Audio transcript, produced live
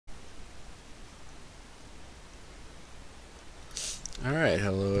Alright,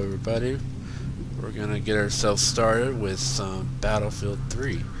 hello everybody. We're gonna get ourselves started with some Battlefield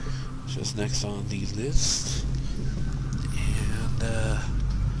 3, which is next on the list. And I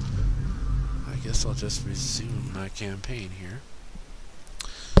guess I'll just resume my campaign here.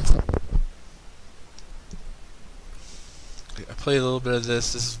 I played a little bit of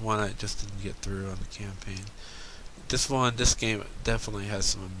this. This is one I just didn't get through on the campaign. This game definitely has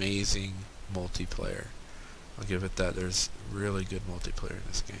some amazing multiplayer. I'll give it that. There's really good multiplayer in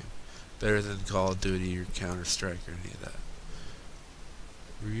this game. Better than Call of Duty or Counter-Strike or any of that.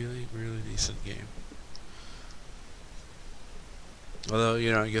 Really, really decent game. Although,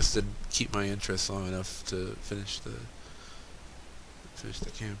 you know, I guess didn't keep my interest long enough to finish the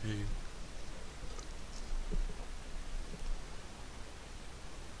campaign.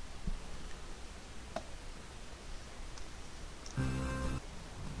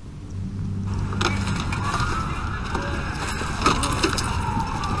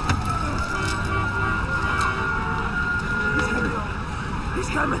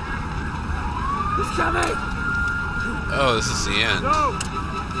 He's coming! Oh, this is the end. No!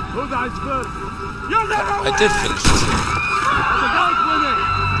 Who dies first? You'll never win! I did finish this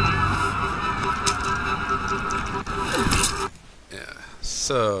game. Yeah,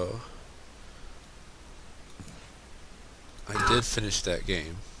 so I did finish that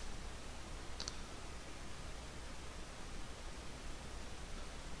game.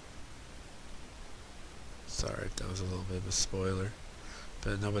 Sorry if that was a little bit of a spoiler.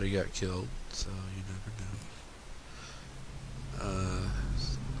 But nobody got killed, so you never know.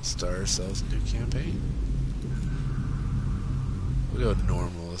 Start ourselves a new campaign. We'll go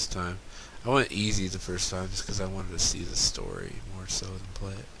normal this time. I went easy the first time just because I wanted to see the story more so than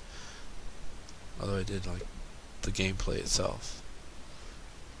play it. Although I did like the gameplay itself.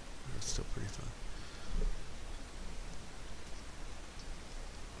 It's still pretty fun.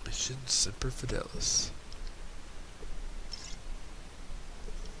 Mission Semper Fidelis.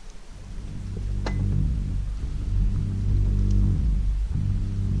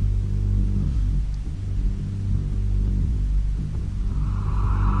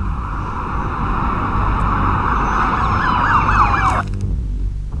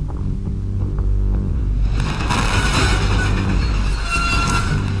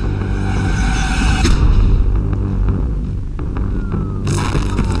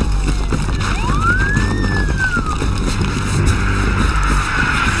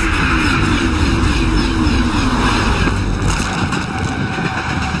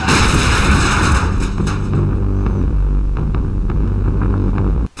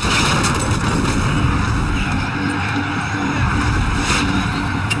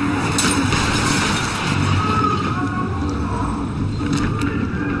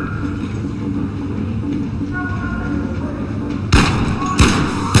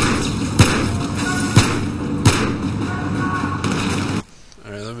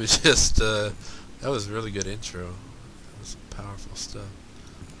 That was a really good intro. That was some powerful stuff.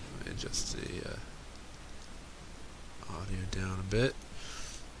 Let me adjust the audio down a bit.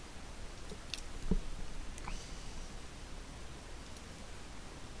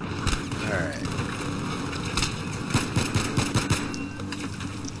 Alright.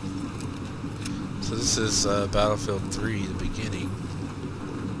 So this is Battlefield 3, the beginning.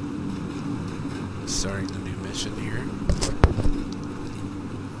 Starting the new mission here.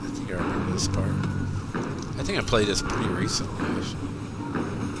 I remember this part. I think I played this pretty recently, actually.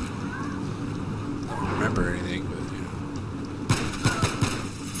 I don't remember anything, but you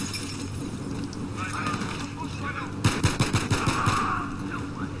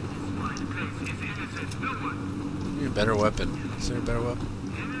know. Need a better weapon. Is there a better weapon?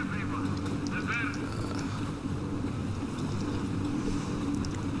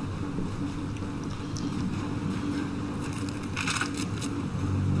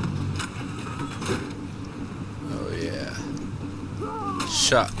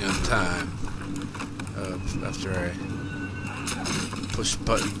 Shotgun time. After I push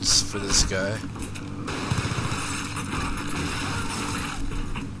buttons for this guy.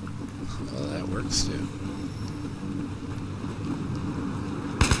 Well, that works too.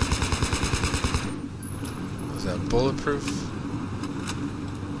 Was that bulletproof?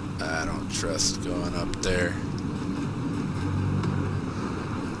 I don't trust going up there.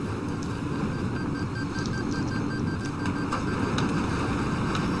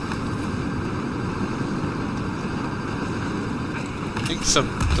 I think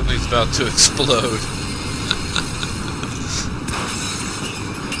something's about to explode.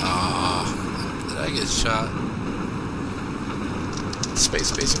 Ah, did I get shot?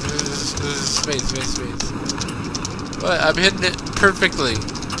 Space. But I'm hitting it perfectly.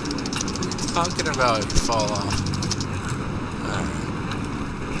 What are you talking about? You fall off. Alright.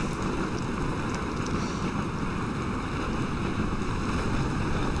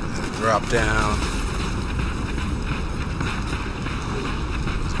 Drop down.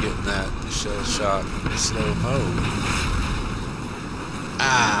 Getting that shell shock slow-mo.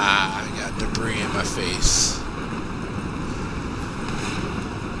 Ah, I got debris in my face.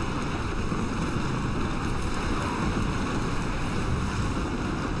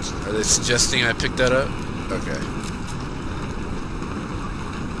 Are they suggesting I pick that up? Okay.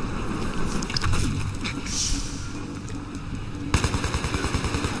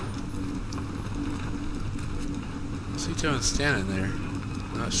 What's he doing standing there?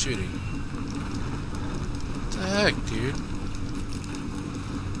 Not shooting. What the heck, dude?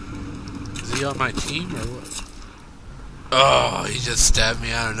 Is he on my team or what? Oh, he just stabbed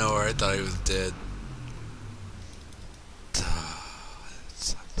me out of nowhere. I thought he was dead.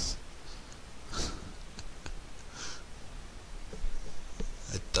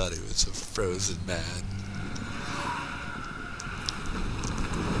 I thought he was a frozen man.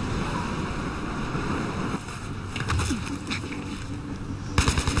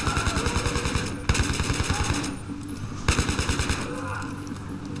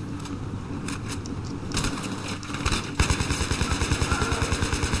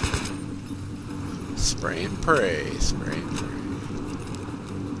 Spray and pray, spray and pray.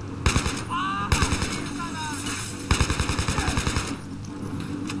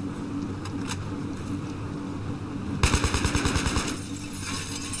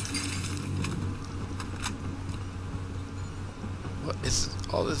 What is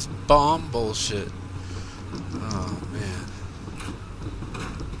all this bomb bullshit? Oh man.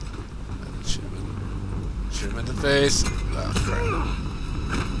 Shoot him in the face. Oh crap.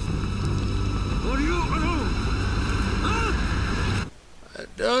 I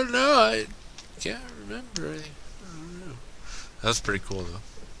don't know. I can't remember. I don't know. That was pretty cool though.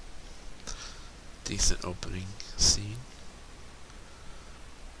 Decent opening scene.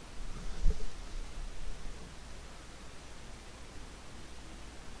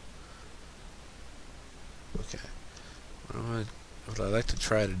 Okay. What I'd like to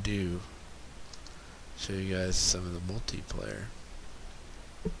try to do, show you guys some of the multiplayer.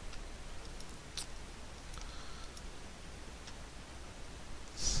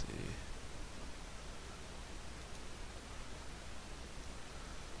 Let's see.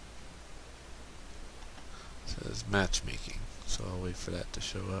 It says matchmaking, so I'll wait for that to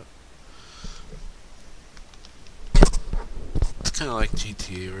show up. It's kind of like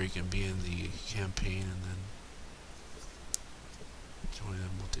GTA where you can be in the campaign and then join the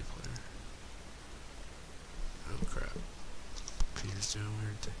multiplayer. Oh crap. Peter's doing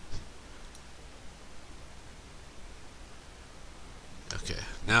weird things. Okay,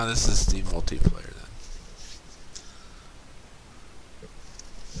 now this is the multiplayer then.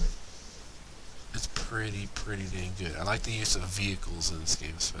 It's pretty dang good. I like the use of vehicles in this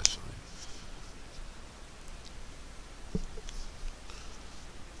game especially.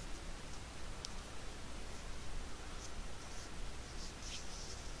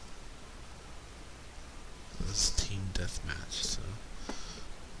 This team deathmatch, so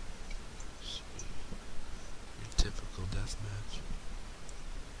should be your typical deathmatch.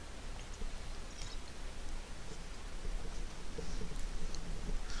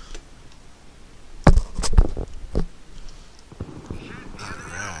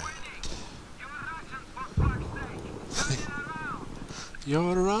 Alright.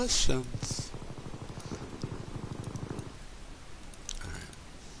 You're Russians. Alright.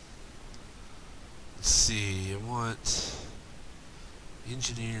 Let's see, I want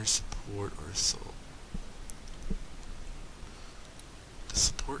engineer, support, or assault. Does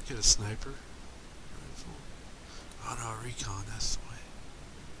support get a sniper? Rifle? Oh no, recon, that's the way.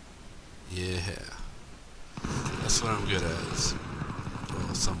 Yeah. That's what I'm good at.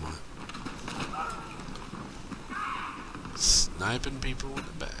 Well, somewhat. Sniping people in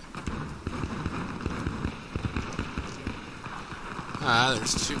the back. Ah,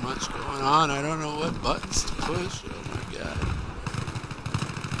 there's too much going on. I don't know what buttons to push. Oh my god.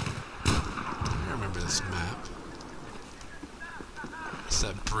 I remember this map. It's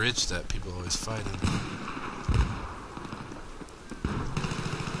that bridge that people always fight on.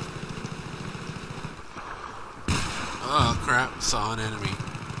 Oh crap, saw an enemy.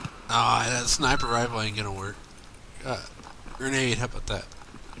 Oh, that sniper rifle ain't gonna work. Grenade, how about that?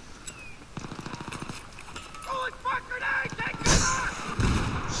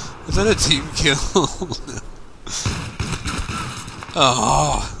 Is that a team kill? No.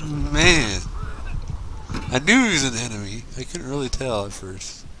 Oh, man. I knew he was an enemy. I couldn't really tell at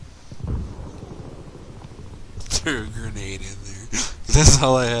first. Threw a grenade in there. That's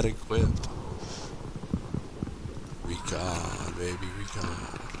all I had equipped. Recon, baby, recon.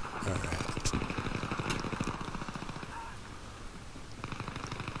 Alright.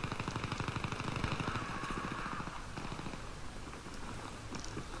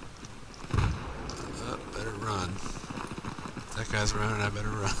 Oh, better run. That guy's running, I better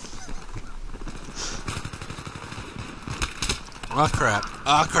run. Oh crap.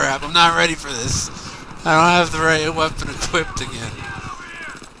 Oh crap, I'm not ready for this. I don't have the right weapon equipped again.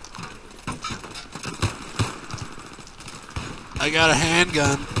 I got a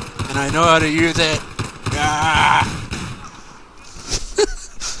handgun, and I know how to use it. Ah!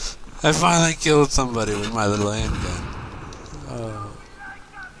 I finally killed somebody with my little handgun. Oh.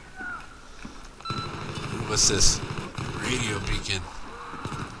 What's this? Radio beacon.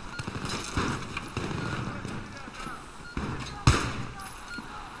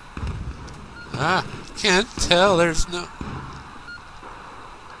 Ah, can't tell. There's no...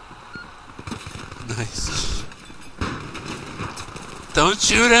 Nice. Don't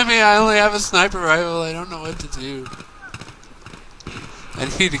shoot at me. I only have a sniper rifle. I don't know what to do. I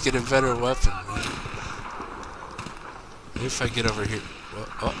need to get a better weapon. If I get over here...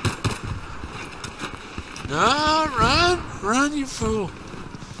 Oh. No, run! Run, you fool!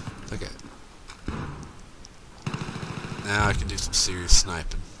 Okay. Now I can do some serious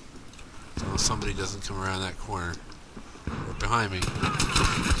sniping. So somebody doesn't come around that corner. Or behind me.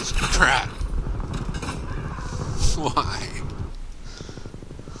 Crap! Why?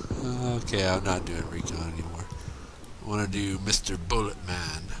 Okay, I'm not doing recon anymore. I want to do Mr. Bullet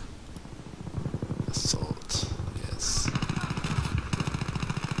Man. Assault. Yes.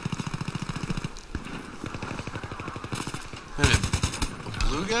 A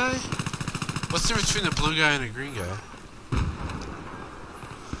blue guy? What's the difference between a blue guy and a green guy?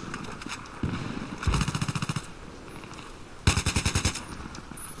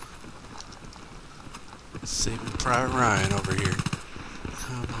 Saving Private Ryan over here.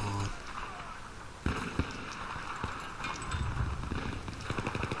 Come on.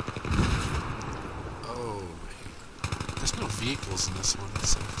 Oh, there's no vehicles in this one. That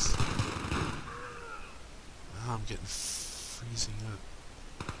sucks. Oh, I'm getting freezing up.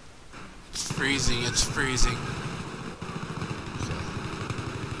 It's freezing. It's freezing. Okay.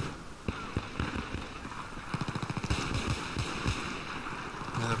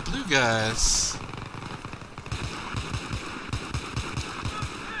 Now the blue guys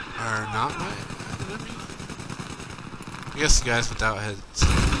are not my enemy. I guess the guys without heads.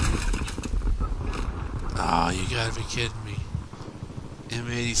 Oh, you gotta be kidding me.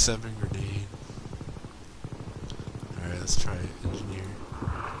 M87 grenade. Alright, let's try it. Engineer.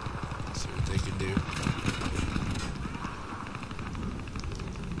 See what they can do.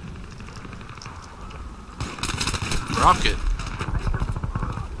 Rocket!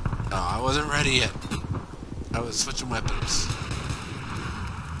 Oh, I wasn't ready yet. I was switching weapons.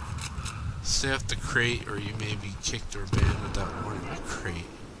 Stay off the crate or you may be kicked or banned without warning. A crate.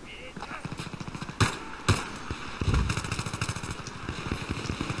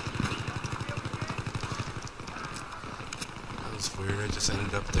 That was weird, I just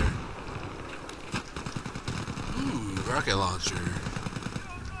ended up there. Ooh, rocket launcher.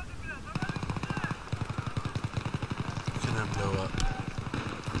 Can I blow up?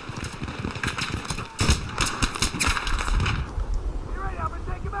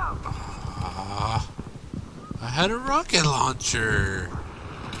 I had a rocket launcher.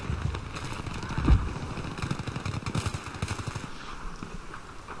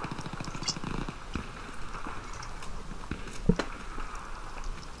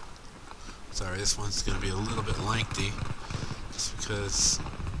 Sorry, this one's going to be a little bit lengthy, just because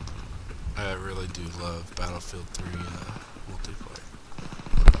I really do love Battlefield 3 multiplayer.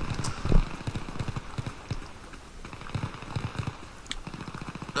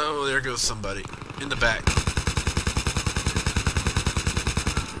 Oh, there goes somebody in the back.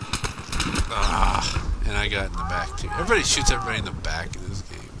 Ah, and I got in the back too. Everybody shoots everybody in the back in this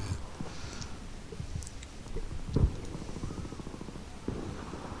game, man.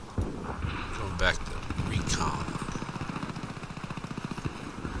 Going back to recon.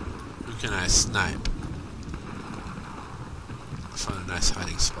 Who can I snipe? Find a nice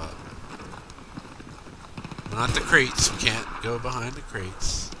hiding spot. Not the crates. We can't go behind the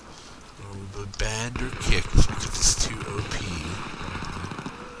crates. Or we'll be banned or kicked because it's too OP.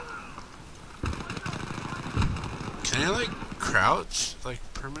 Can I, like, crouch? Like,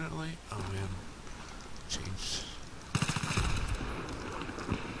 permanently? Oh, man. Changed.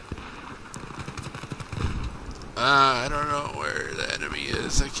 I don't know where the enemy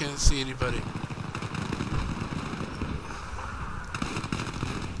is. I can't see anybody.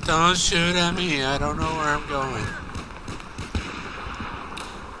 Don't shoot at me. I don't know where I'm going.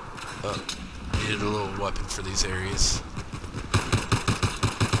 Oh, needed a little weapon for these areas.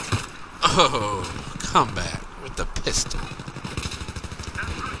 Oh, come back with the pistol.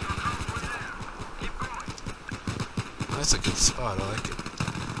 That's a good spot. I like it.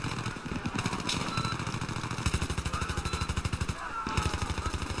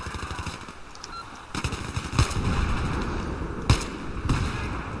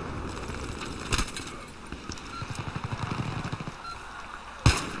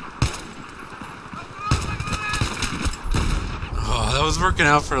 Oh, that was working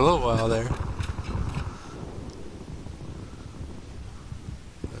out for a little while there.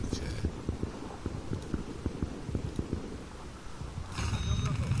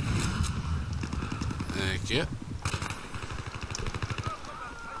 Thank you.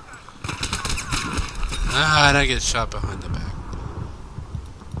 Ah, and I get shot behind the back.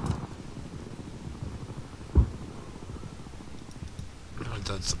 I haven't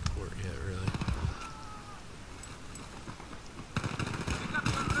done support yet, really.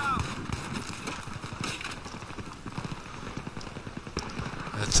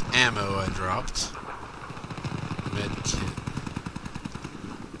 That's ammo I dropped. Med kit.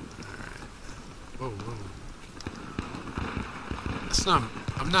 Whoa, whoa. That's not...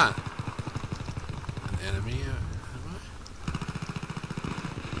 I'm not an enemy, am I?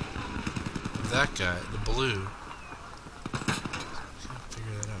 That guy, the blue. Can't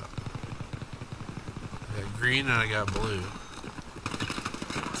figure that out. I got green and I got blue.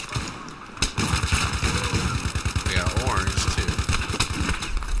 I got orange, too.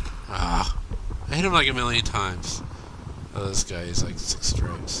 Ah. I hit him like a million times. Oh, this guy is like 6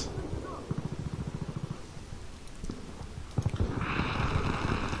 stripes.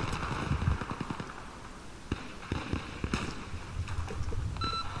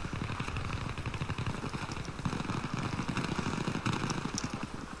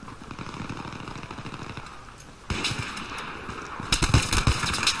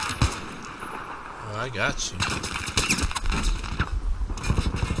 I got you.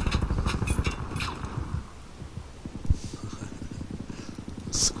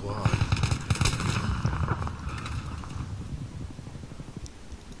 Squad.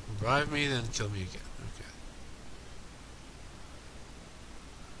 Revive me, then kill me again. Okay.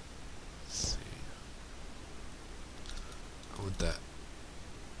 Let's see. I want that.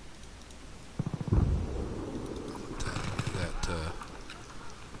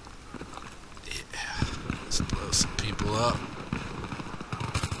 Let's blow some people up.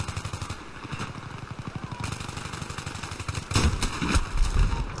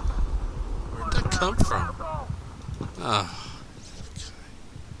 Where'd that come from? Oh. Okay.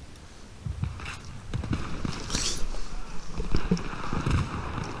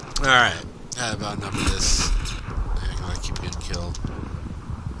 Alright. I about numbered this. I'm gonna keep getting killed.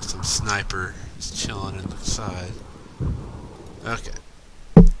 Some sniper is chilling in the side. Okay.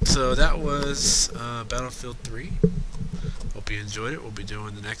 So that was Battlefield 3. Hope you enjoyed it. We'll be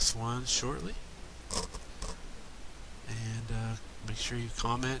doing the next one shortly. And make sure you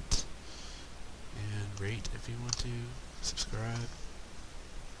comment and rate if you want to, subscribe.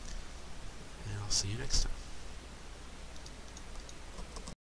 And I'll see you next time.